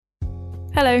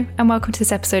Hello, and welcome to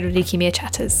this episode of Leukemia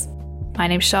Chatters. My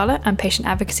name's Charlotte, I'm Patient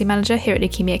Advocacy Manager here at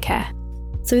Leukemia Care.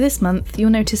 So this month, you'll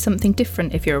notice something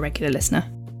different if you're a regular listener.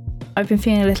 I've been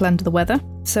feeling a little under the weather,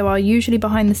 so our usually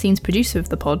behind-the-scenes producer of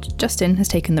the pod, Justin, has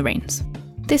taken the reins.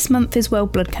 This month is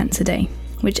World Blood Cancer Day,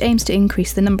 which aims to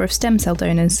increase the number of stem cell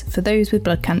donors for those with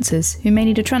blood cancers who may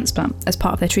need a transplant as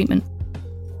part of their treatment.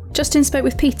 Justin spoke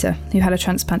with Peter, who had a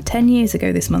transplant 10 years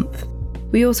ago this month.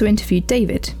 We also interviewed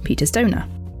David, Peter's donor.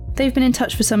 They've been in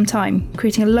touch for some time,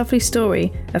 creating a lovely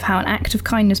story of how an act of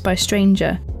kindness by a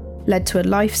stranger led to a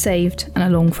life saved and a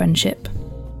long friendship.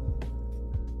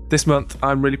 This month,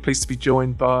 I'm really pleased to be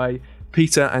joined by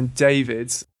Peter and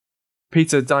David.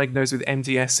 Peter diagnosed with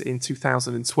MDS in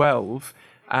 2012,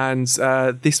 and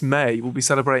this May we'll be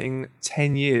celebrating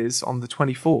 10 years on the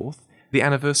 24th, the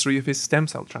anniversary of his stem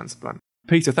cell transplant.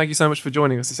 Peter, thank you so much for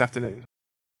joining us this afternoon.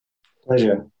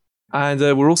 Pleasure. And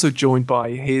we're also joined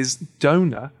by his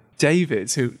donor,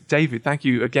 David, David, thank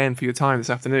you again for your time this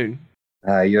afternoon.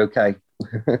 You okay?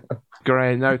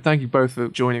 Great. No, thank you both for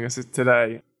joining us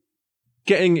today.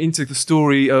 Getting into the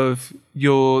story of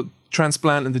your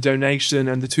transplant and the donation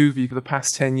and the two of you for the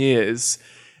past 10 years,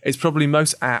 it's probably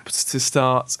most apt to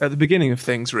start at the beginning of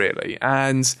things, really.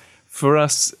 And for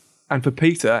us, and for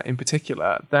Peter in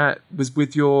particular, that was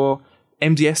with your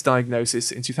MDS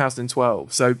diagnosis in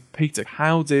 2012. So, Peter,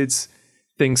 how did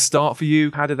things start for you?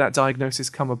 How did that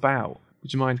diagnosis come about?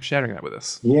 Would you mind sharing that with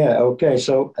us? Yeah, okay.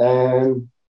 So,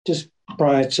 just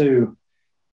prior to,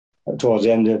 towards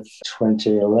the end of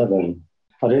 2011,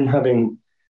 I'd been having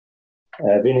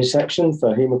venesection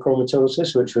for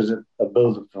hemochromatosis, which was a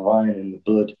build-up of iron in the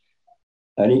blood.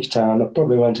 And each time, I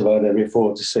probably went about every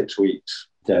 4 to 6 weeks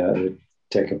to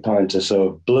take a pint or so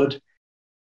of blood.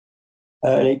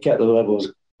 And it kept the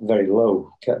levels very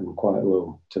low, kept them quite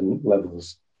low to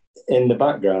levels. In the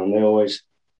background, they always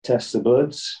test the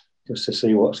bloods just to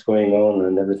see what's going on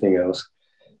and everything else.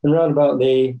 And round about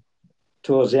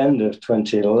towards the end of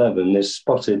 2011, they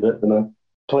spotted that the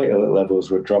platelet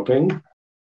levels were dropping.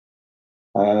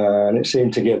 And it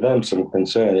seemed to give them some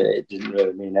concern. It didn't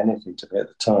really mean anything to me at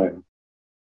the time.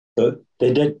 But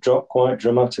they did drop quite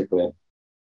dramatically.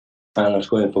 And I was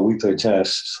going for weekly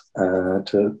tests. And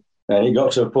it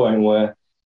got to a point where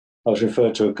I was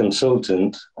referred to a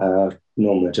consultant,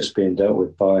 normally just being dealt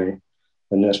with by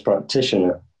a nurse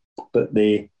practitioner. But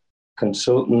the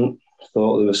consultant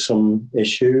thought there was some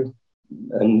issue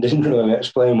and didn't really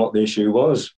explain what the issue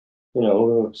was. You know,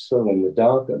 we were still in the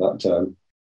dark at that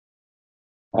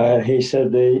time. He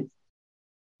said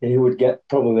he would get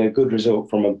probably a good result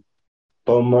from a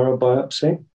bone marrow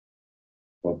biopsy.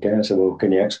 Okay, I said, well,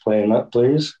 can you explain that,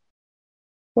 please?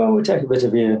 Well, we take a bit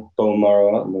of your bone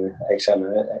marrow out and we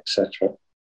examine it, etc.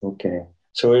 Okay.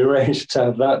 So we arranged to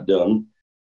have that done.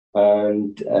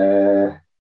 And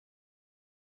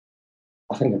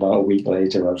I think about a week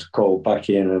later, I was called back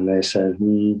in and they said,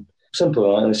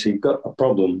 simple like this, you've got a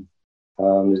problem.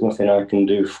 There's nothing I can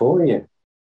do for you.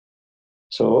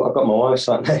 So I've got my wife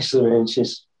sat next to me and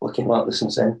she's looking like this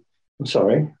and saying, I'm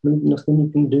sorry, nothing you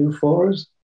can do for us?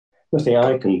 Nothing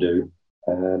I can do.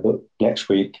 But next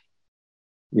week,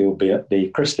 you'll be at the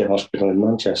Christie Hospital in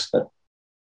Manchester.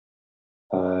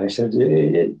 He said,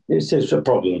 it's a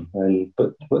problem,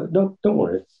 but don't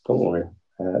worry.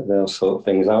 They'll sort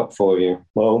things out for you.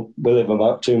 Well, we live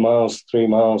about 3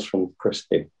 miles from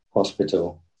Christie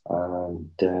Hospital, and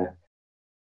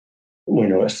we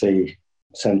know it's the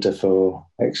Centre for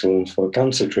Excellence for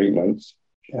Cancer Treatments,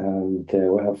 and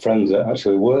we have friends that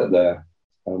actually work there,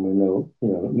 and we know,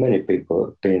 many people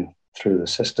have been through the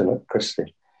system at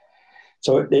Christie.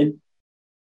 So it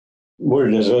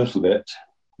worried us a little bit,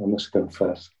 I must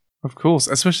confess. Of course,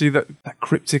 especially that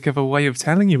cryptic of a way of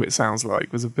telling you, it sounds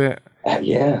like, was a bit...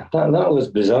 Yeah, that was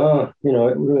bizarre. It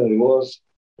really was.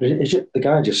 The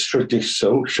guy just shrugged his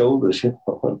shoulders.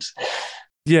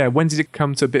 Yeah, when did it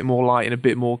come to a bit more light and a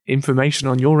bit more information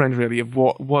on your end, really, of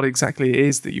what exactly it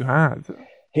is that you had?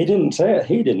 He didn't say it.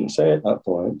 He didn't say it at that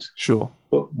point. Sure.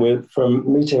 But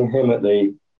from meeting him at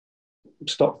the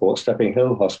Stockport Stepping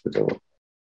Hill Hospital,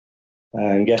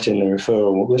 and getting the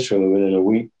referral literally within a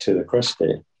week to the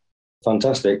Christie.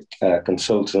 Fantastic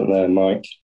consultant there, Mike.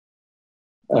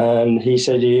 And he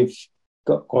said, you've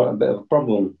got quite a bit of a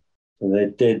problem. And they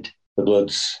did the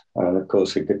bloods, and of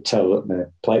course he could tell that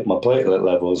my platelet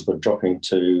levels were dropping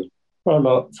to around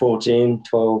about 14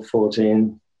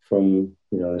 from,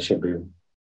 they should be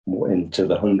into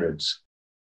the hundreds.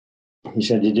 He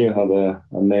said, you do have a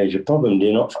major problem, do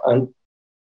you not? And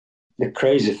the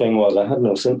crazy thing was I had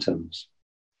no symptoms.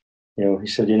 He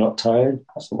said, you're not tired?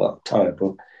 I said, well, I'm tired,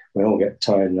 but we all get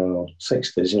tired in our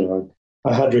 60s.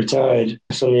 I had retired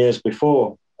some years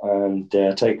before and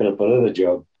taken up another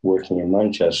job working in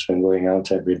Manchester and going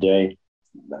out every day.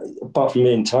 Apart from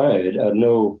being tired, I had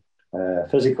no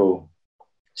physical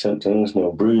symptoms,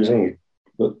 no bruising,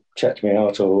 but checked me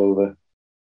out all over.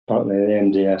 Apparently the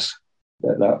MDS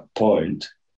at that point,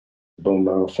 bone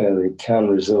marrow failure, can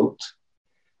result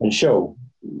and show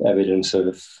evidence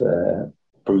of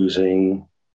bruising,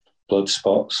 blood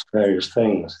spots, various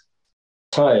things.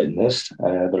 Tiredness,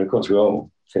 but of course we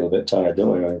all feel a bit tired,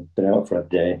 don't we? I've been out for a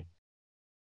day.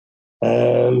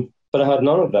 But I had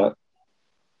none of that.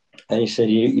 And he said,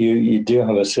 you do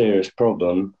have a serious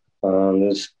problem, and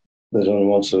there's only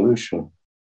one solution.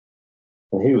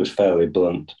 And he was fairly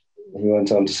blunt. He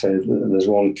went on to say, there's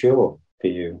one cure for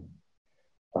you.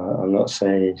 I'm not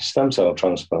saying stem cell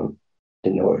transplant.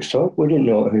 Didn't know what he was talking. We didn't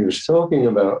know what he was talking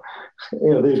about.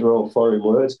 These were all foreign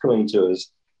words coming to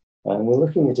us. And we're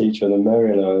looking at each other,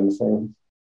 Mary and I, and saying,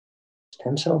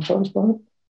 stem cell transplant?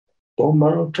 Bone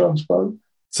marrow transplant?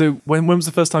 So when was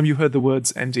the first time you heard the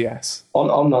words MDS?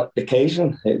 On that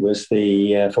occasion, it was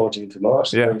the 14th of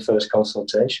March, the very first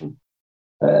consultation.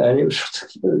 And it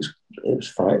was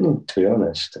frightening, to be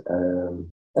honest.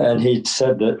 And he'd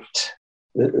said that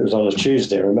it was on a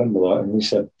Tuesday, I remember that. And he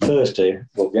said, Thursday,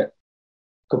 we'll get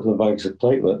a couple of bags of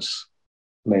platelets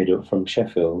made up from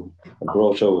Sheffield and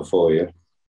brought over for you.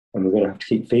 And we're going to have to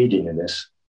keep feeding you this,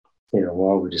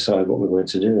 while we decide what we're going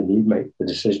to do. And you make the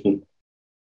decision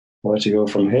where to go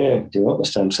from here. Do you want the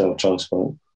stem cell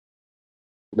transplant?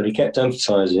 But he kept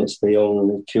emphasising it's the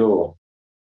only cure.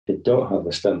 If you don't have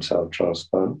the stem cell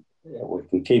transplant, we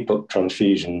can keep up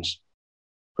transfusions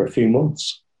for a few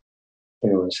months. He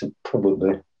said,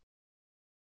 probably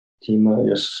you might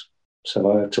just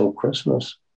survive till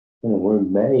Christmas. We're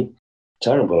in May.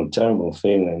 Terrible, terrible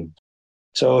feeling.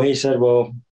 So he said,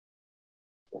 well,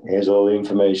 here's all the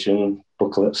information,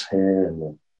 booklets here, and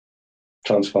the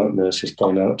transplant nurses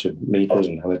came out to meet us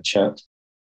and have a chat.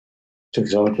 Took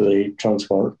us on to the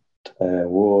transplant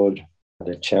ward, had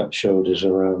a chat, showed us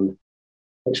around,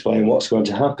 explained what's going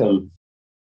to happen.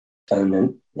 And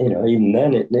then, even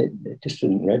then, it just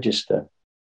didn't register.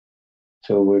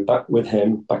 So we're back with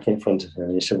him, back in front of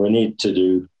him. He said, we need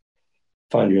to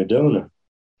find you a donor.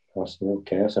 I said,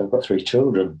 okay. So I've got 3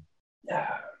 children.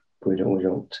 We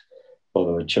don't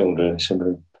bother with children. He said,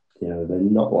 they're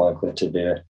not likely to be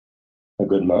a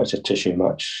good match, a tissue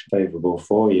match favourable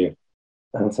for you.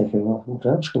 And I'm thinking, well, what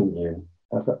else can you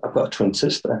do? I've got a twin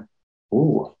sister.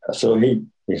 Ooh. So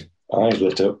his eyes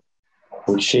lit up.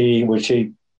 Would she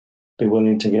be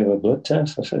willing to give a blood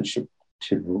test? I said, she'd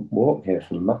walk here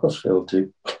from Macclesfield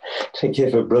to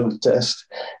give a blood test.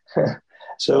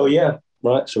 So, yeah,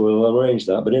 right, so we'll arrange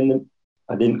that. But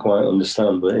I didn't quite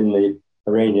understand, but in the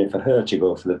arranging for her to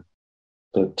go for the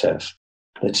blood test,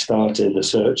 they'd started the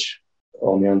search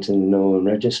on the Anthony Nolan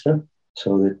register.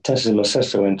 So the test, my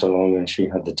sister went along and she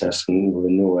had the test and we were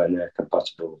nowhere near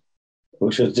compatible,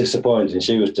 which was disappointing.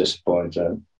 She was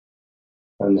disappointed.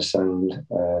 I understand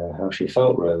how she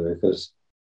felt, really, because,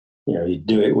 you'd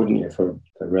do it, wouldn't you, for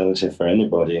a relative, for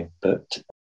anybody. But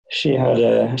she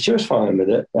was fine with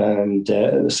it. And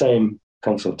at the same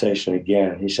consultation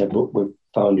again, he said, look, we've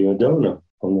found you a donor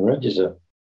on the register.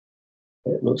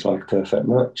 It looks like a perfect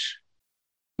match.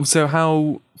 So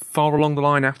how far along the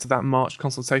line after that March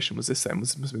consultation was this then?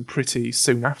 Must have been pretty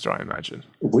soon after, I imagine.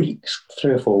 Weeks,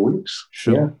 3 or 4 weeks.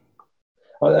 Sure.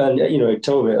 Yeah. And, he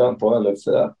told me at that point, at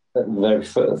the very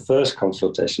first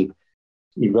consultation,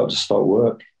 you've got to start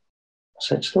work. I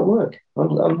said, start work?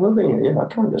 I'm loving it. I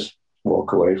can't just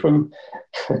walk away from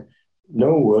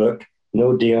no work,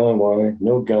 no DIY,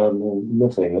 no gardening,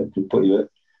 nothing that can put you at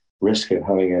risk of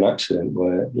having an accident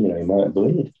where, you might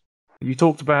bleed. You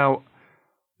talked about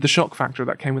the shock factor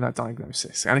that came with that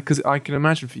diagnosis. And because I can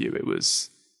imagine for you, it was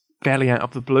fairly out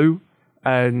of the blue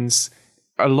and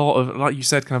a lot of, like you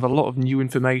said, kind of a lot of new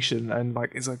information and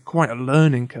it's quite a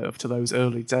learning curve to those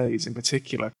early days in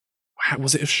particular.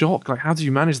 Was it a shock? How did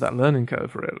you manage that learning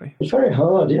curve, really? It's very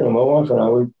hard. My wife and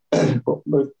I,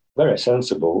 we're very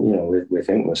sensible. We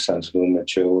think we're sensible and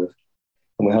mature.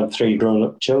 And we had 3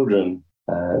 grown-up children.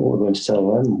 What we're going to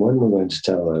tell them, when we're going to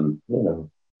tell them,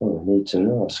 we need to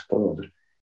know, I suppose.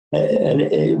 And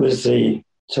it was the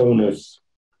tone of,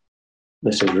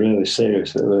 this is really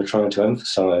serious, that we were trying to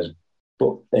emphasise,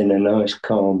 but in a nice,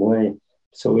 calm way.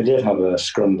 So we did have a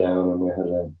scrum down and we had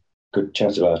a good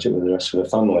chat about it with the rest of the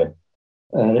family.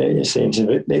 And it seemed to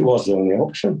be, it was the only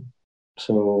option.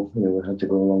 So, we had to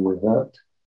go along with that.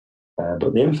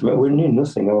 But the information, we knew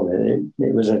nothing of it.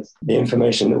 It was the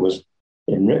information that was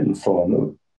in written form that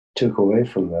we took away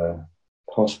from the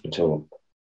hospital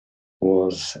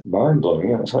was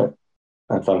mind-blowing. I was like,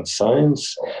 advanced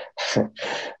science.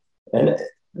 And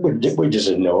we just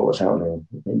didn't know what was happening.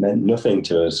 It meant nothing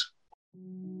to us.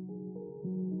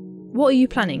 What are you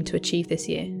planning to achieve this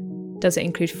year? Does it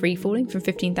include free falling from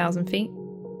 15,000 feet?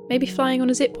 Maybe flying on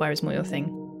a zip wire is more your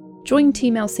thing? Join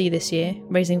Team LC this year,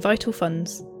 raising vital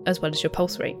funds, as well as your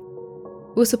pulse rate.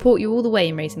 We'll support you all the way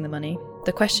in raising the money.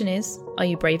 The question is, are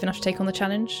you brave enough to take on the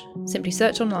challenge? Simply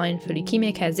search online for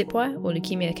Leukemia Care Zipwire or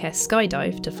Leukemia Care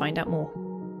Skydive to find out more.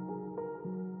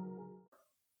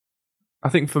 I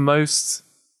think for most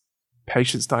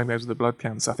patients diagnosed with blood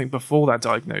cancer, I think before that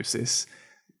diagnosis,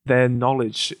 their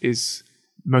knowledge is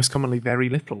most commonly very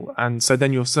little. And so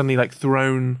then you're suddenly like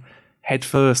thrown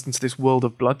headfirst into this world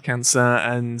of blood cancer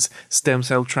and stem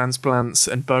cell transplants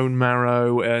and bone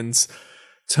marrow and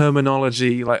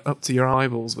terminology like up to your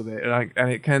eyeballs with it. Like, and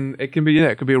it can be,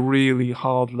 it could be a really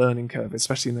hard learning curve,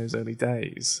 especially in those early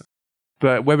days.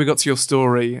 But where we got to your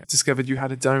story, discovered you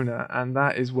had a donor, and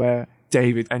that is where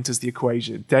David enters the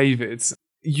equation. David,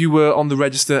 you were on the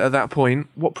register at that point.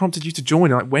 What prompted you to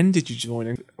join? Like, when did you join?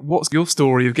 And what's your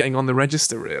story of getting on the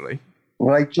register, really?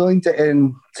 Well, I joined it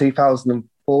in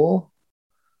 2004,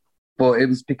 but it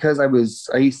was because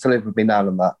I used to live with my nan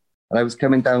and that. And I was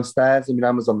coming downstairs and my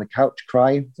nan was on the couch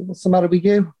crying. I said, "What's the matter with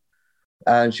you?"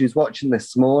 And she was watching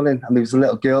This Morning, and there was a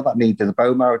little girl that needed a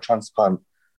bone marrow transplant.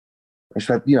 And she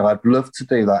said, I'd love to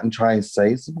do that and try and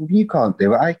say, I said, "Well, you can't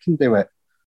do it, I can do it."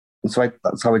 And so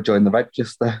that's how I joined the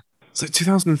register. So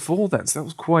 2004 then, so that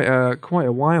was quite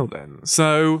a while then.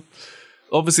 So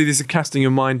obviously this is casting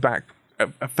your mind back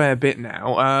a fair bit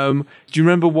now. Do you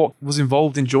remember what was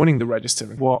involved in joining the register?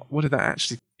 What did that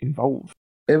actually involve?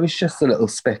 It was just a little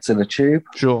spit in a tube.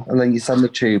 Sure. And then you send the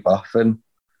tube off, and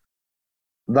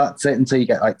that's it until you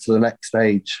get to the next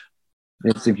stage.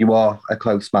 It's if you are a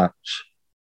close match.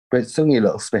 But it's only a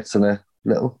little spit in a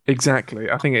little... Exactly.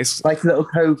 I think it's... like a little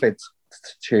COVID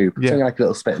tube. It's Yeah. only like a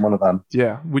little spit in one of them.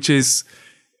 Yeah, which is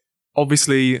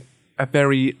obviously a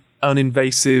very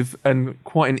uninvasive and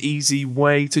quite an easy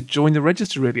way to join the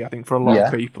register, really, I think, for a lot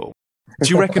of people. Do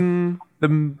you reckon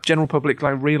the general public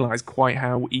realise quite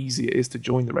how easy it is to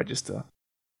join the register?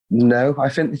 No, I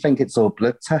think they think it's all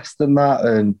blood tests and that,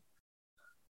 and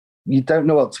you don't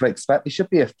know what to expect. There should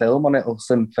be a film on it or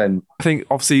something. I think,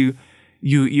 obviously,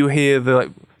 you hear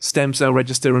the stem cell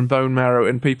register and bone marrow,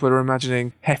 and people are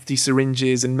imagining hefty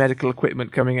syringes and medical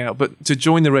equipment coming out. But to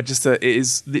join the register, it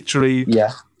is literally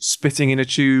spitting in a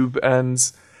tube,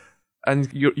 and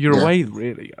you're away,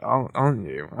 really, aren't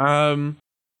you?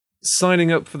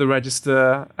 Signing up for the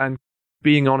register and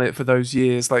being on it for those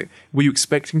years, were you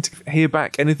expecting to hear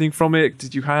back anything from it?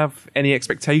 Did you have any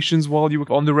expectations while you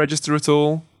were on the register at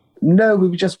all? No, we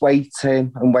were just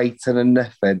waiting and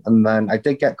nothing. And then I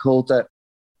did get called up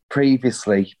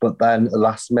previously, but then at the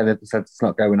last minute they said it's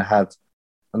not going ahead.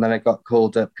 And then I got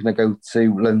called up, can I go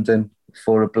to London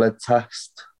for a blood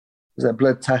test? Was it a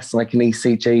blood test, like an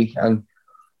ECG?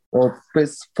 But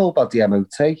it's full body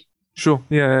MOT. Sure,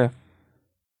 yeah.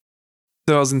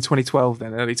 So I was in 2012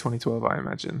 then, early 2012, I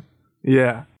imagine.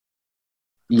 Yeah.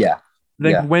 Yeah.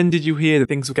 Then when did you hear that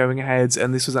things were going ahead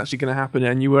and this was actually going to happen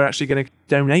and you were actually going to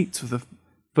donate for the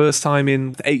first time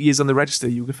in 8 years on the register?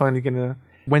 You were finally going to...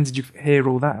 When did you hear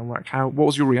all that? And what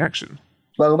was your reaction?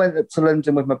 Well, I went up to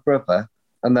London with my brother,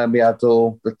 and then we had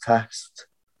all the tests,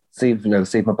 see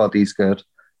if my body's good.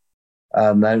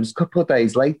 And then it was a couple of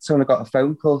days later, and I got a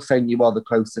phone call saying you are the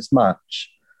closest match.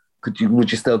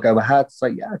 Would you still go ahead? It's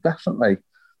like, yeah, definitely.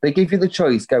 They give you the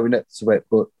choice going up to it,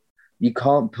 but you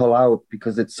can't pull out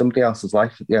because it's somebody else's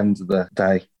life at the end of the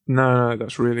day. No,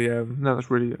 that's really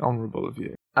honourable of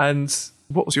you. And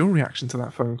what was your reaction to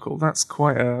that phone call? That's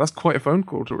quite a phone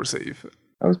call to receive.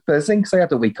 I was buzzing because I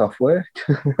had a week off work.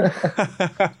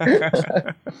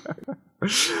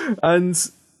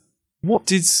 And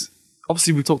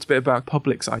obviously we talked a bit about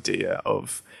public's idea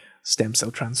of stem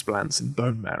cell transplants and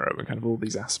bone marrow and kind of all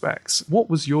these aspects. What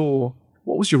was your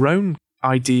own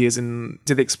ideas, and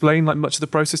did they explain much of the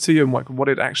process to you and what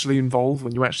it actually involved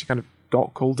when you actually kind of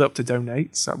got called up to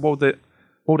donate? So what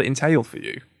would it entail for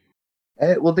you?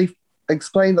 Well, they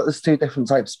explained that there's two different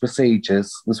types of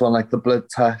procedures. There's one like the blood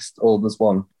test, or there's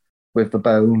one with the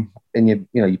bone in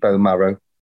your bone marrow.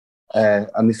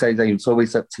 And they say that it's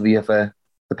always up to the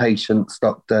patient's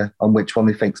doctor on which one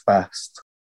they think's best.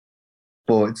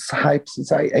 But it's like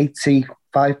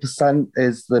 85%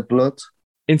 is the blood.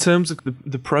 In terms of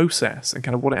the process and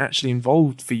kind of what it actually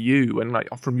involved for you, and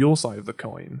from your side of the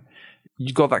coin,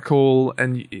 you got that call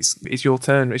and it's your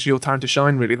turn. It's your time to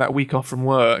shine, really. That week off from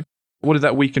work. What did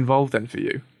that week involve then for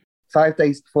you? 5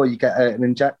 days before you get an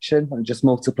injection, and it just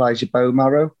multiplies your bone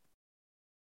marrow.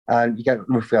 And you get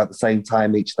roughly at the same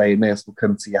time each day. A nurse will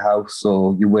come to your house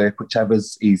or your work,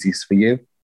 whichever's easiest for you.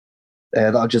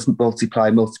 That'll just multiply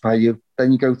you.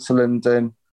 Then you go to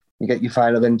London, you get your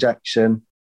final injection,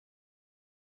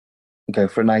 you go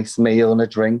for a nice meal and a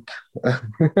drink,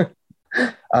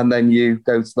 and then you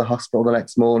go to the hospital the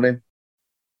next morning.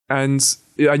 And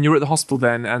you're at the hospital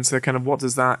then, and so kind of what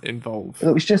does that involve?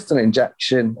 It was just an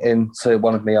injection into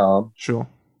one of my arms. Sure.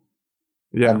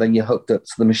 Yeah. And then you're hooked up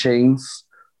to the machines.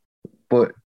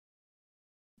 But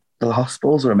the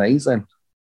hospitals are amazing.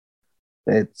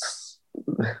 It's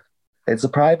a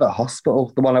private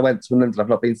hospital. The one I went to in London, I've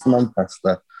not been to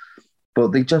Manchester,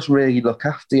 but they just really look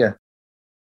after you.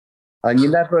 And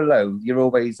you're never alone. You're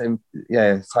always in,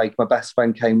 it's like my best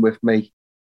friend came with me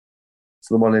to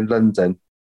the one in London,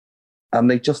 and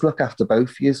they just look after both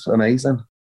of you. It's amazing.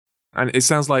 And it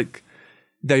sounds like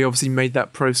they obviously made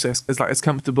that process as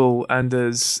comfortable and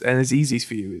as easy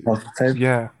for you. Positive.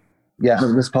 Yeah. Yeah,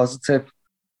 it was positive.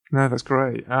 No, that's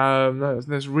great.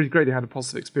 That's really great you had a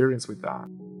positive experience with that.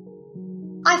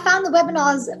 I found the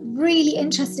webinars really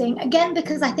interesting, again,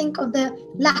 because I think of the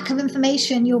lack of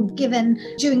information you're given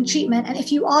during treatment. And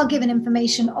if you are given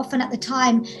information, often at the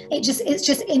time, it's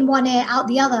just in one ear, out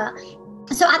the other.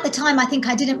 So at the time, I think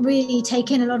I didn't really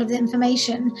take in a lot of the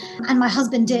information, and my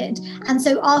husband did. And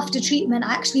so after treatment,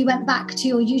 I actually went back to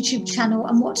your YouTube channel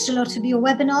and watched a lot of your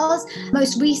webinars.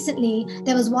 Most recently,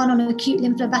 there was one on acute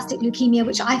lymphoblastic leukemia,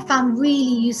 which I found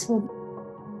really useful.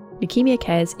 Leukemia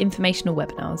Care's informational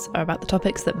webinars are about the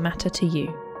topics that matter to you,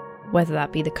 whether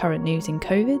that be the current news in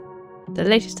COVID, the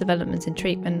latest developments in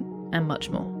treatment, and much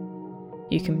more.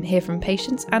 You can hear from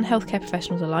patients and healthcare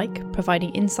professionals alike, providing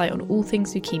insight on all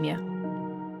things leukemia.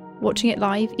 Watching it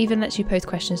live even lets you pose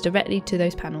questions directly to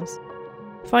those panels.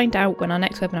 Find out when our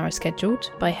next webinar is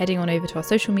scheduled by heading on over to our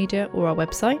social media or our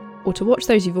website, or to watch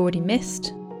those you've already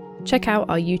missed, check out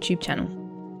our YouTube channel.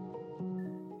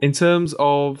 In terms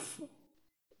of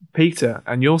Peter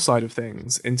and your side of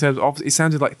things, in terms of, it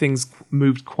sounded like things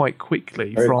moved quite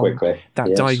quickly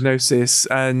that diagnosis,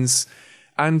 and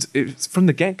it's from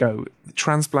the get-go,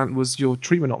 transplant was your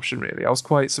treatment option, really. I was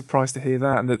quite surprised to hear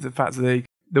that, and the fact that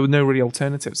there were no really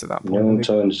alternatives at that point. No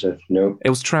alternative, no. It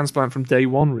was transplant from day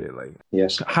one, really.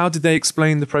 Yes. How did they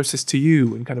explain the process to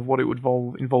you and kind of what it would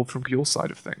involve from your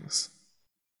side of things?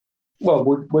 Well,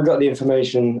 we got the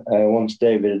information once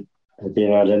David had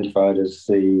been identified as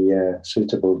the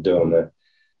suitable donor,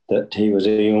 that he was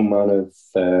a young man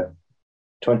of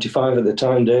 25 at the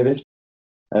time, David,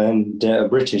 and a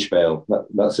British male.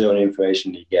 That's the only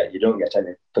information you get. You don't get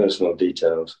any personal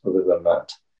details other than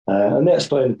that. And they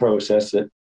explained the process that,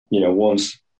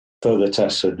 once further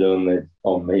tests are done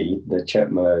on me, they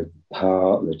check my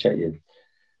heart, they check your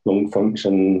lung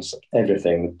functions,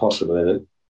 everything possibly that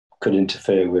could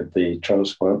interfere with the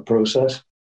transplant process.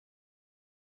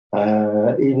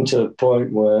 Even to the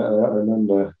point where I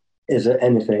remember, is there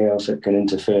anything else that can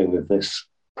interfere with this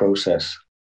process?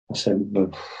 I said,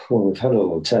 well, we've had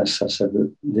all the tests. I said,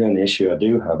 the only issue I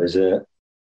do have is a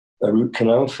root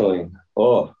canal filling.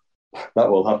 Oh,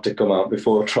 that will have to come out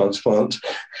before transplant.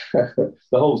 The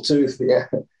whole tooth, yeah.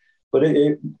 But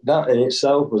that in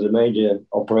itself was a major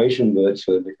operation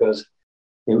virtually, because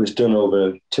it was done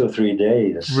over 2 or 3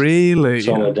 days. Really?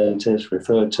 So a dentist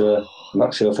referred to a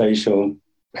maxillofacial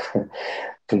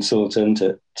consultant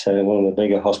at one of the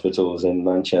bigger hospitals in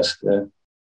Manchester,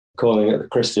 calling at the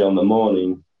Christie on the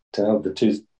morning to have the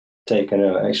tooth taken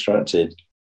out, extracted,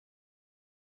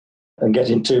 and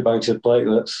getting 2 bags of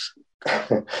platelets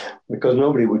because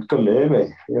nobody would come near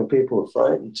me. People were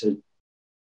frightened to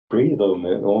breathe on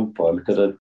me at one point because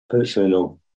I virtually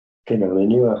they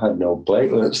knew I had no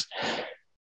platelets.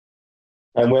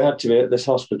 And we had to be at this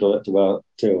hospital at about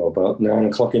 9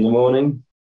 o'clock in the morning.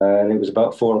 And it was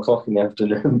about 4 o'clock in the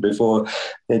afternoon before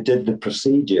they did the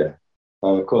procedure.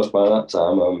 And of course, by that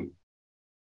time, I'm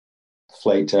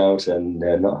flaked out and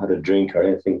not had a drink or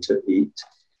anything to eat.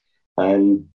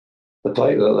 And the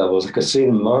platelet levels, I could see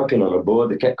them marking on a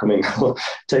board. They kept coming out,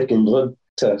 taking blood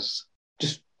tests,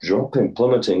 just dropping,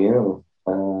 plummeting,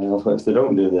 if they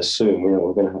don't do this soon,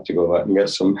 we're going to have to go back and get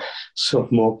some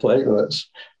more platelets.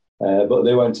 But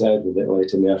they went ahead with it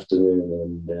late in the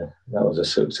afternoon, and that was a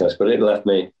success. But it left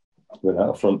me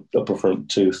without upper front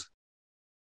tooth.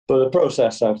 But the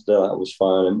process after that was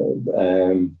fine.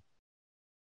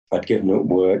 I'd given up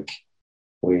work.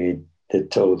 They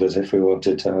told us if we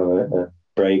wanted to have a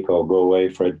break or go away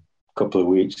for a couple of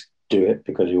weeks, do it,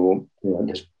 because you won't.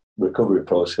 This recovery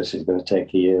process is going to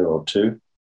take a year or two.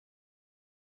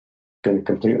 Going to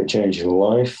completely change your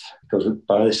life, because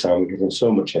by this time we're getting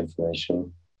so much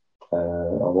information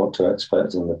on what to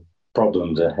expect and the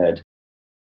problems ahead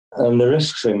and the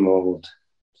risks involved.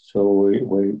 So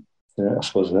I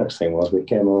suppose the next thing was we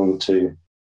came on to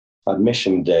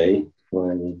admission day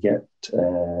where you get,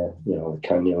 the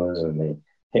cannulas and the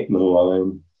Hickman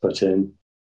line put in.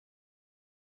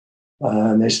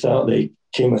 And they start the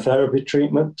chemotherapy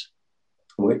treatment,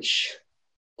 which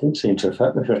didn't seem to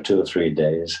affect me for 2 or 3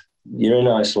 days. You're in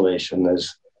isolation.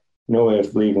 There's no way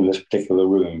of leaving this particular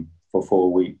room for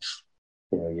 4 weeks.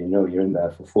 You know you're in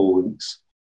there for 4 weeks.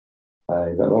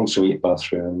 You've got an ensuite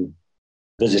bathroom.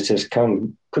 Visitors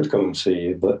could come and see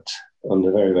you, but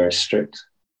under very, very strict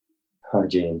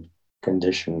hygiene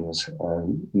conditions.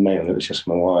 Mainly it was just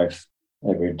my wife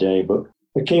every day. But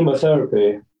the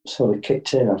chemotherapy sort of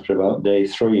kicked in after about day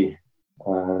 3,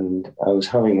 and I was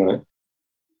having like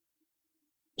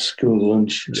school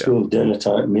dinner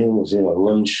type meals,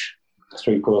 lunch,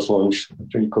 3-course lunch,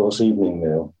 3-course evening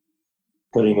meal,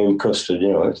 putting in custard,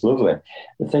 it's lovely.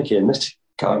 I'm thinking, this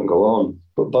can't go on.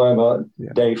 But by about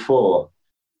day 4,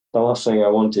 the last thing I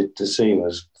wanted to see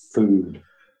was food.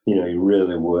 You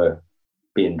really were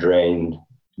being drained,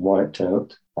 wiped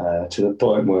out, to the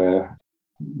point where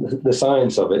the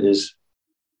science of it is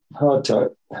hard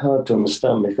to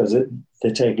understand, because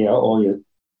they're taking out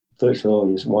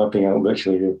wiping out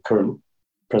virtually your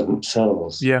present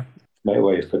cells. Yeah. Make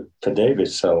way for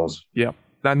David's cells. Yeah.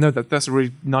 That's a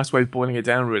really nice way of boiling it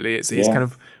down, really. It's kind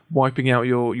of wiping out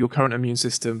your current immune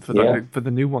system for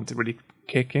the new one to really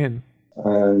kick in.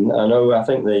 And I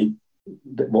think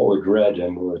what we'd read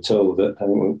and we were told that I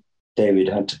think David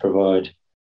had to provide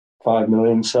 5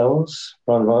 million cells,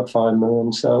 around about 5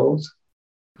 million cells.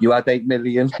 You had 8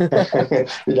 million.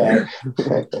 Yeah.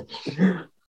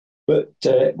 But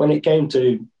when it came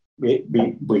to,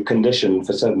 we conditioned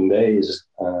for 7 days,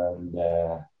 and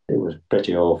it was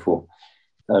pretty awful.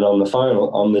 And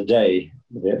on the day,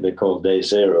 they called day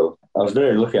 0, I was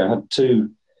very lucky. I had 2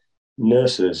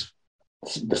 nurses,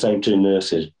 the same 2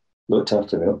 nurses, looked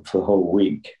after me for the whole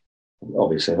week.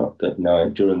 Obviously not at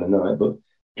night, during the night, but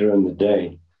during the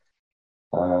day.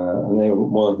 And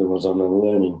one of them was on a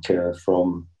learning curve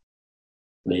from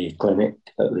the clinic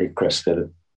at the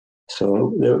Crested.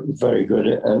 So they were very good.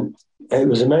 And it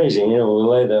was amazing. We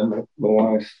lay there, my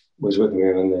wife was with me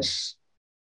on this.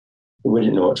 We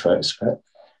didn't know what to expect.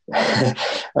 I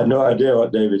had no idea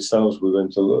what David's cells were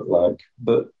going to look like.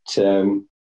 But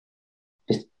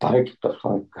this bag,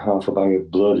 like half a bag of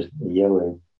blood, a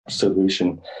yellow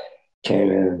solution,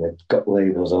 came in and it got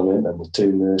labels on it, and the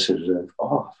 2 nurses were,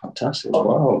 oh, fantastic,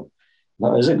 wow,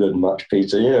 that is a good match,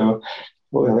 Peter,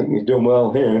 well, I think you've done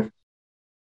well here.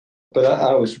 But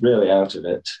I was really out of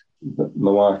it.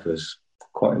 My wife was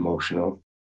quite emotional.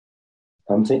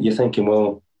 You're thinking,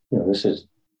 well, this is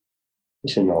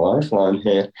my lifeline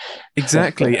here.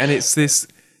 Exactly, and it's this...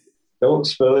 Don't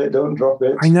spill it, don't drop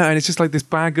it. I know, and it's just like this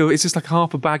it's just like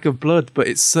half a bag of blood, but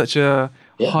it's such a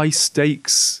high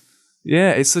stakes...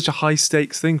 Yeah, it's such a high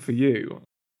stakes thing for you.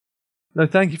 No,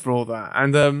 thank you for all that.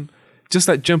 And just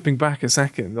like jumping back a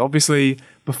second, obviously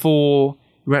before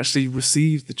you actually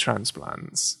received the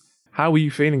transplants, how were you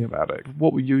feeling about it?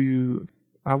 What were your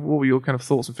kind of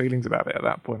thoughts and feelings about it at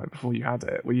that point, like before you had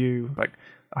it? Were you, like,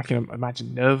 I can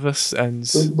imagine, nervous?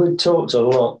 And we talked a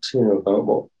lot,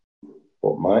 about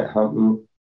what might happen,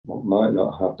 what might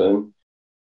not happen.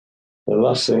 The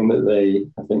last thing that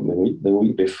I think the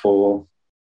week before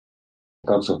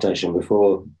consultation,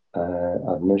 before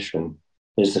admission,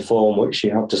 is the form which you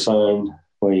have to sign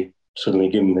where you suddenly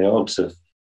give them the odds of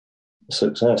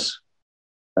success.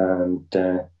 And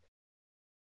there's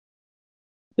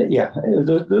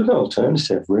no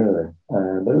alternative really,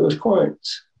 but it was quite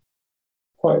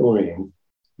worrying.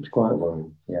 It was quite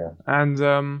worrying, yeah.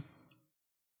 And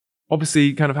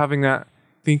obviously, kind of having that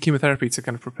chemotherapy to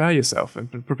kind of prepare yourself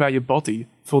and prepare your body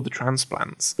for the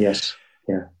transplants. Yes.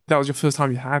 Yeah. That was your first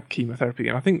time you had chemotherapy,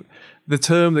 and I think the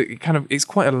term it's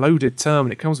quite a loaded term,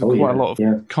 and it comes with quite a lot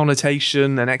of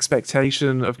connotation and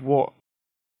expectation of what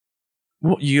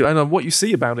you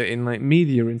see about it in like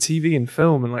media and TV and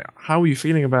film, and like how are you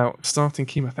feeling about starting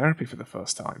chemotherapy for the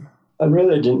first time? I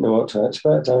really didn't know what to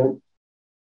expect. I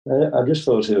just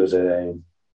thought it was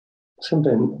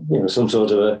some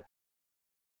sort of a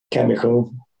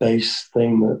chemical based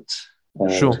thing that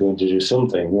was going to do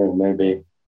something. Maybe.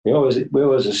 We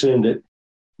always assumed it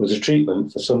was a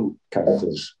treatment for some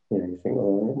cancers. You think,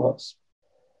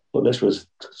 but this was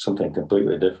something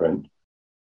completely different.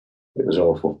 It was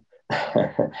awful.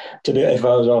 If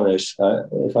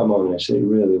I'm honest, it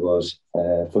really was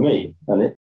for me.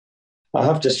 And I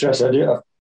have to stress, I've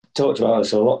talked about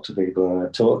this a lot to people,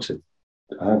 and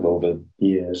I have over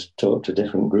years talked to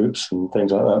different groups and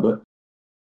things like that. But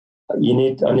I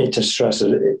need to stress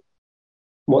that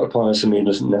what applies to me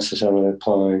doesn't necessarily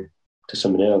apply to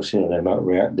somebody else. They might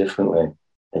react differently.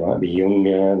 They might be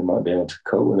younger, they might be able to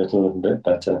cope with it a little bit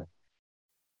better.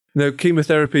 No,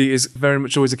 chemotherapy is very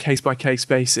much always a case-by-case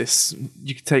basis.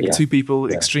 You could take two people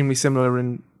extremely similar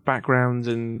in background,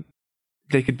 and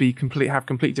they could be have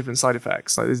complete different side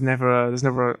effects. Like there's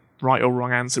never a right or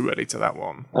wrong answer really to that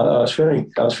one. I was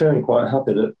feeling quite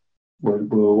happy that we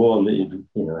were warned that you'd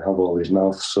have all these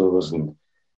mouth sores and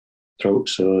throat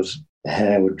sores,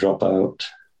 hair would drop out,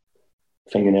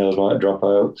 fingernails might drop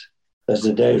out. As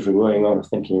the days were going on, I'm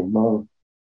thinking, well,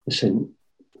 this isn't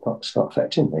it's not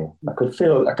affecting me. I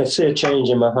could see a change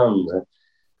in my hand.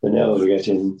 The nails were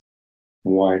getting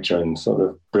whiter and sort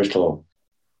of brittle.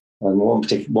 And one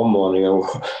morning I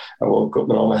woke up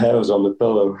and all my hair was on the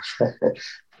pillow.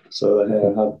 So the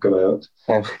hair had come out.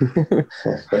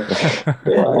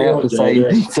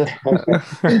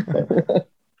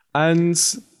 And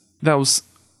that was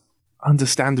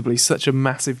understandably such a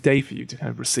massive day for you to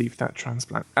kind of receive that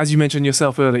transplant. As you mentioned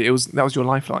yourself earlier, that was your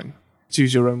lifeline, to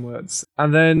use your own words.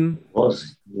 And then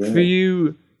for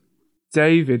you,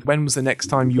 David, when was the next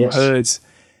time you heard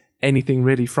anything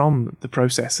really from the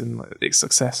process and its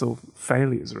success or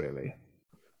failures, really?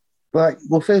 Right.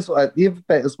 Well, first of all, the other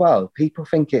bit as well, people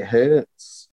think it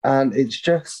hurts, and it's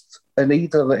just a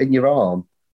needle in your arm.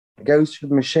 It goes through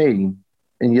the machine,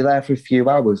 and you're there for a few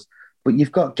hours. But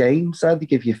you've got games there, they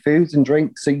give you food and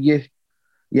drink, so you're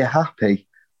happy.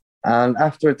 And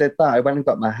after I did that, I went and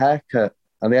got my hair cut,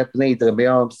 and they had the needle in my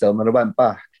arm still, and then I went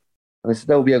back. And they said,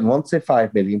 we only wanted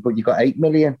 5 million, but you got 8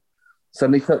 million. So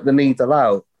they took the needle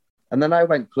out. And then I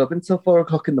went clubbing till 4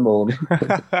 o'clock in the morning.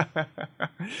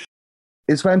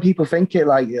 It's when people think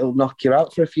it'll knock you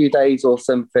out for a few days or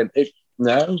something.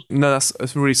 No, that's a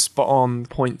really spot on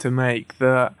point to make.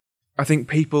 That I think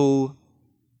people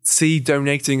see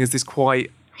donating as this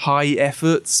quite high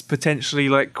efforts, potentially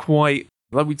quite,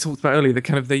 like we talked about earlier,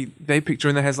 they picture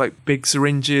in their heads like big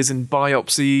syringes and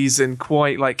biopsies and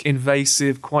quite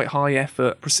invasive, quite high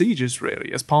effort procedures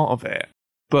really as part of it.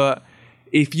 But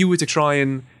if you were to try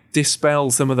and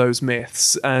dispel some of those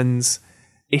myths, and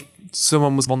if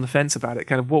someone was on the fence about it,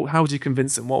 how would you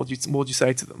convince them? What would you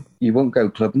say to them? You won't go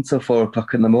clubbing till 4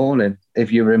 o'clock in the morning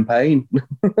if you were in pain.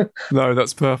 No,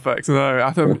 that's perfect. No,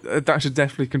 I think that should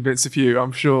definitely convince a few,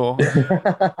 I'm sure.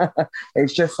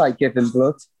 It's just like giving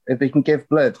blood. If they can give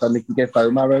blood, then they can give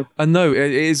bone marrow. And no,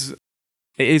 it is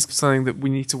something that we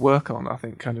need to work on, I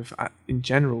think, in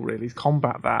general, really,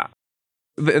 combat that.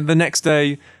 The next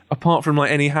day, apart from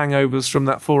any hangovers from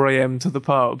that 4 a.m. to the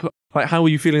pub, how were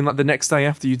you feeling the next day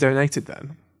after you donated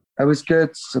then? I was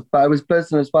good, but I was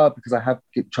buzzing as well because I have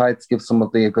tried to give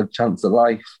somebody a good chance at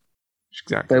life.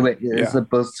 Exactly. So it's a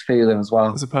buzz feeling as well.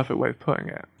 That's a perfect way of putting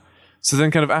it. So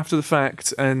then after the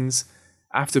fact and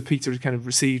after Peter had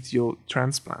received your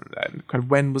transplant then,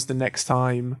 when was the next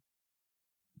time,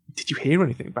 did you hear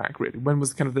anything back really? When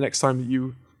was the next time that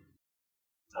you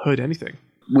heard anything?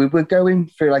 We were going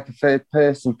through a third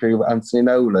person through Anthony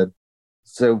Nolan.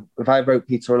 So if I wrote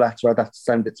Peter a letter, I'd have to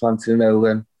send it to Anthony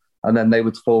Nolan, and then they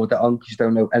would forward it on because you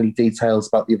don't know any details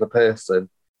about the other person.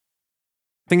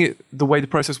 I think the way the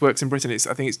process works in Britain is,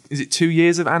 is it 2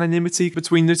 years of anonymity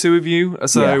between the two of you?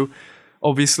 So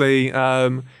obviously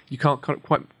you can't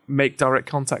quite make direct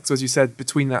contact. So as you said,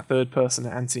 between that third person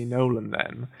and Anthony Nolan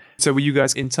then. So were you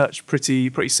guys in touch pretty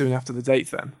soon after the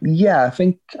date then? Yeah,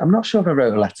 I'm not sure if I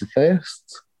wrote a letter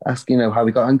first, asking how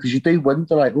we got on, because you do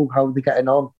wonder how are they getting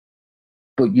on?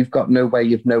 But you've got no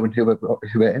way of knowing who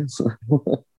it is.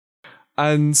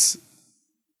 And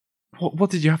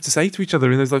what did you have to say to each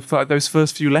other in those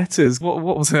first few letters? What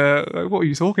were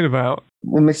you talking about?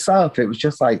 With myself, it was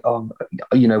just are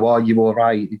you all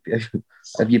right?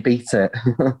 Have you beat it?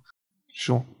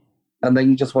 Sure. And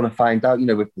then you just want to find out,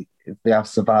 if they have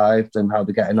survived and how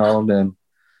they're getting on, and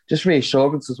just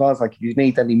reassurance as well. As if you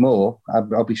need any more,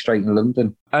 I'll be straight in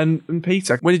London. And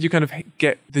Peter, when did you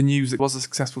get the news it was a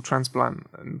successful transplant,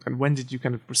 and when did you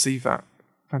receive that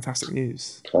fantastic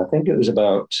news? I think it was I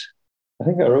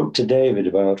wrote to David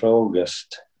about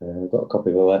August. I've got a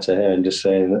copy of a letter here, and just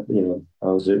saying that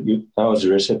I was a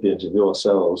recipient of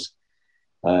yourselves.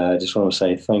 I just want to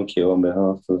say thank you on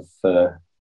behalf of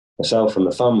myself and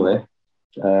the family,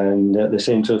 and they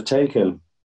seem to have taken.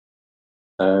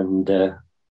 And it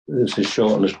was as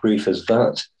short and as brief as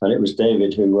that. And it was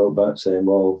David who wrote back saying,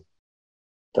 well,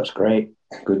 that's great,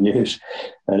 good news.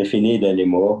 And if you need any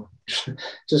more,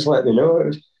 just let me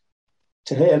know.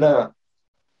 To hear that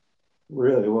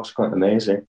really was quite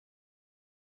amazing.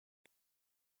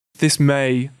 This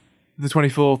May, the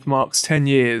 24th, marks 10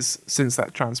 years since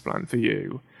that transplant for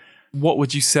you. What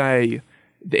would you say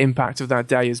the impact of that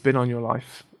day has been on your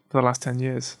life for the last 10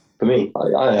 years? For me,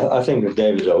 I think of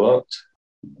David a lot.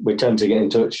 We tend to get in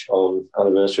touch on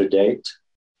anniversary date.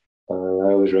 I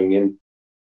always ring him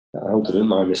I hope they didn't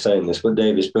mind me saying this, but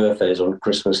David's birthday is on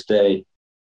Christmas Day.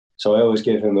 So I always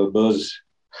give him a buzz.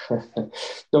 Don't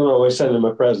always send him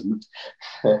a present,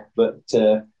 but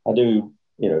I do,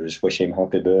 just wish him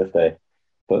happy birthday.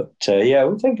 But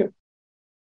we think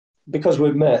because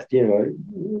we've met, I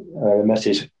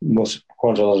met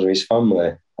quite a lot of his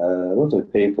family, lovely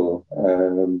people,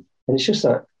 and it's just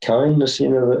that kindness,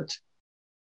 that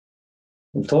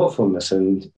and thoughtfulness,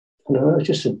 and it's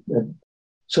just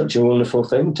such a wonderful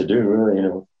thing to do,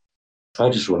 really. I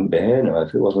just wouldn't be here now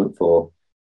if it wasn't for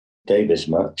David's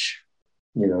match.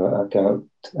 I can't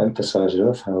emphasize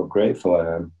enough how grateful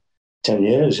I am. 10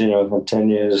 years, I've had 10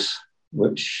 years,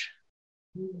 which,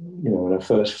 when I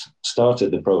first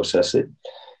started the process,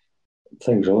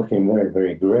 things are looking very,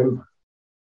 very grim.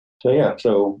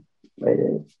 So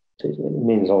it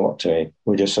means a lot to me.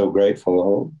 We're just so grateful, the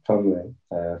whole family,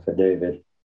 for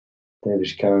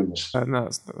David's kindness. No,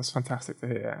 that's fantastic to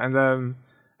hear.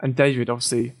 And David,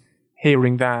 obviously,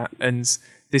 hearing that, and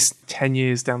this 10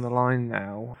 years down the line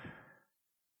now,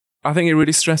 I think it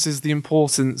really stresses the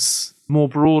importance more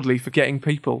broadly for getting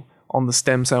people on the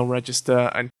stem cell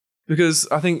register. And because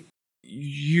I think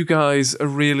you guys are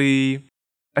really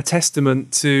a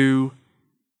testament to,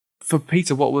 for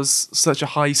Peter, what was such a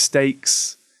high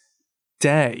stakes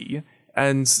day,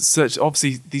 and such,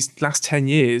 obviously these last 10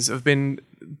 years have been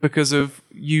because of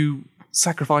you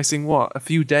sacrificing a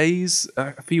few days,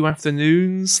 a few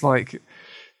afternoons, like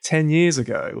 10 years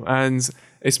ago, and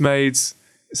it's made,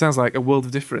 it sounds like, a world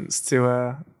of difference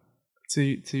to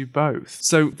both.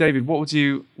 So David, what would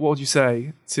you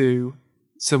say to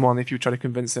someone if you try to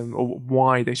convince them or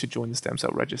why they should join the stem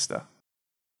cell register?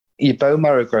 Your bone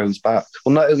marrow grows back.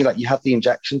 Well, not only that, you have the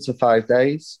injections for 5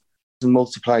 days and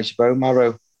multiplies your bone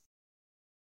marrow.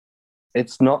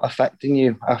 It's not affecting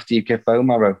you after you give bone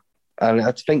marrow. And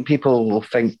I think people will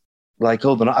think like,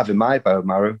 oh, they're not having my bone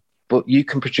marrow, but you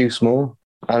can produce more.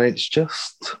 And it's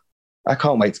just, I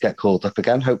can't wait to get called up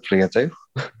again. Hopefully I do.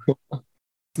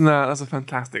 No, that's a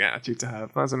fantastic attitude to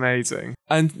have. That's amazing.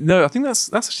 And no, I think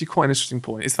that's actually quite an interesting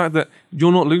point. It's the fact that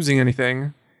you're not losing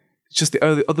anything. It's just the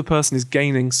other person is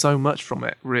gaining so much from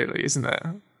it, really, isn't it?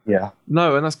 Yeah.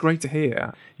 No, and that's great to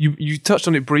hear. You touched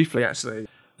on it briefly, actually.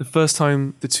 The first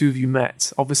time the two of you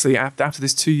met, obviously after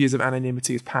this 2 years of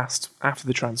anonymity has passed after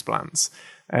the transplants,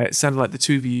 it sounded like the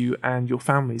two of you and your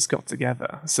families got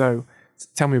together. So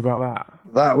tell me about that.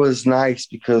 That was nice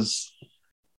because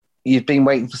you've been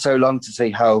waiting for so long to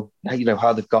see how they've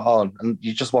got on, and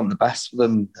you just want the best for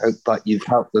them. Hope that you've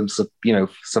helped them,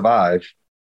 survive.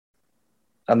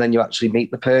 And then you actually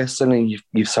meet the person, and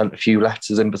you've sent a few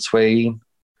letters in between.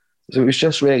 So it was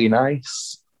just really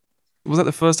nice. Was that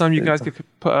the first time you guys could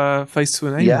put a face to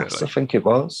a name? Yes, really? I think it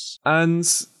was. And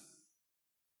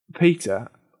Peter,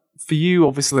 for you,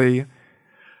 obviously,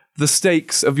 the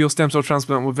stakes of your stem cell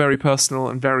transplant were very personal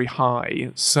and very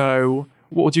high. So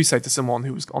what would you say to someone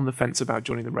who was on the fence about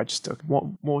joining the register? What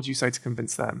would you say to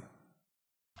convince them?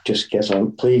 Just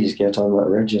please get on that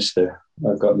register.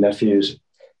 I've got nephews,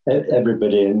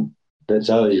 everybody that's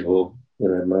eligible,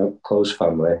 in my close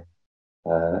family,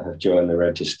 have joined the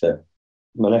register.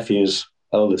 My nephew's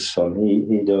eldest son,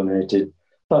 he donated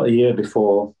about a year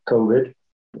before COVID.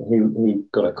 He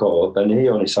got a call up, and he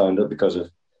only signed up because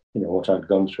of what I'd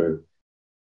gone through.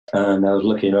 And I was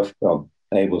lucky enough,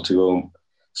 able to go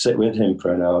sit with him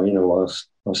for an hour,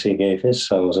 whilst he gave his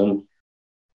cells. And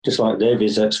just like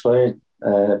David's explained,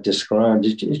 described,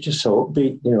 it's just so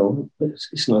upbeat.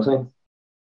 It's nothing.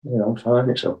 I'm fine.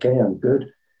 It's okay. I'm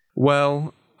good.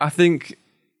 Well, I think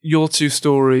your two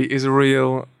story is a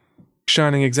real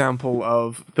shining example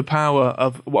of the power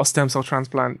of what a stem cell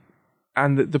transplant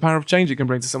and the power of change it can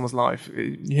bring to someone's life.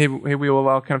 Here we all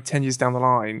are, kind of 10 years down the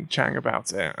line, chatting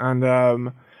about it,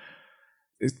 and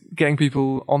getting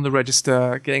people on the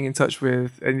register, getting in touch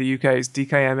with, in the UK, it's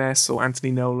DKMS or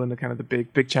Anthony Nolan, are kind of the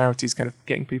big charities, kind of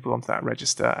getting people onto that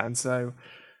register. And so,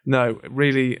 no,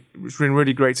 really, it's been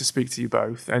really great to speak to you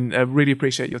both, and I really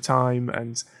appreciate your time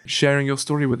and sharing your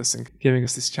story with us and giving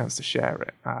us this chance to share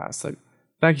it. So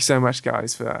thank you so much,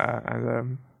 guys, for that.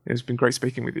 And it's been great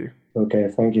speaking with you. Okay,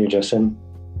 thank you, Justin.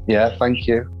 Yeah, thank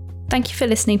you. Thank you for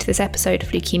listening to this episode of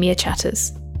Leukemia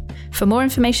Chatters. For more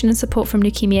information and support from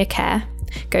Leukemia Care,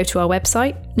 go to our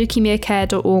website,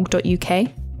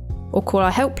 leukemiacare.org.uk, or call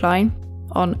our helpline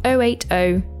on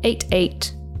 080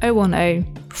 88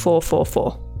 010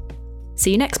 444.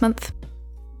 See you next month.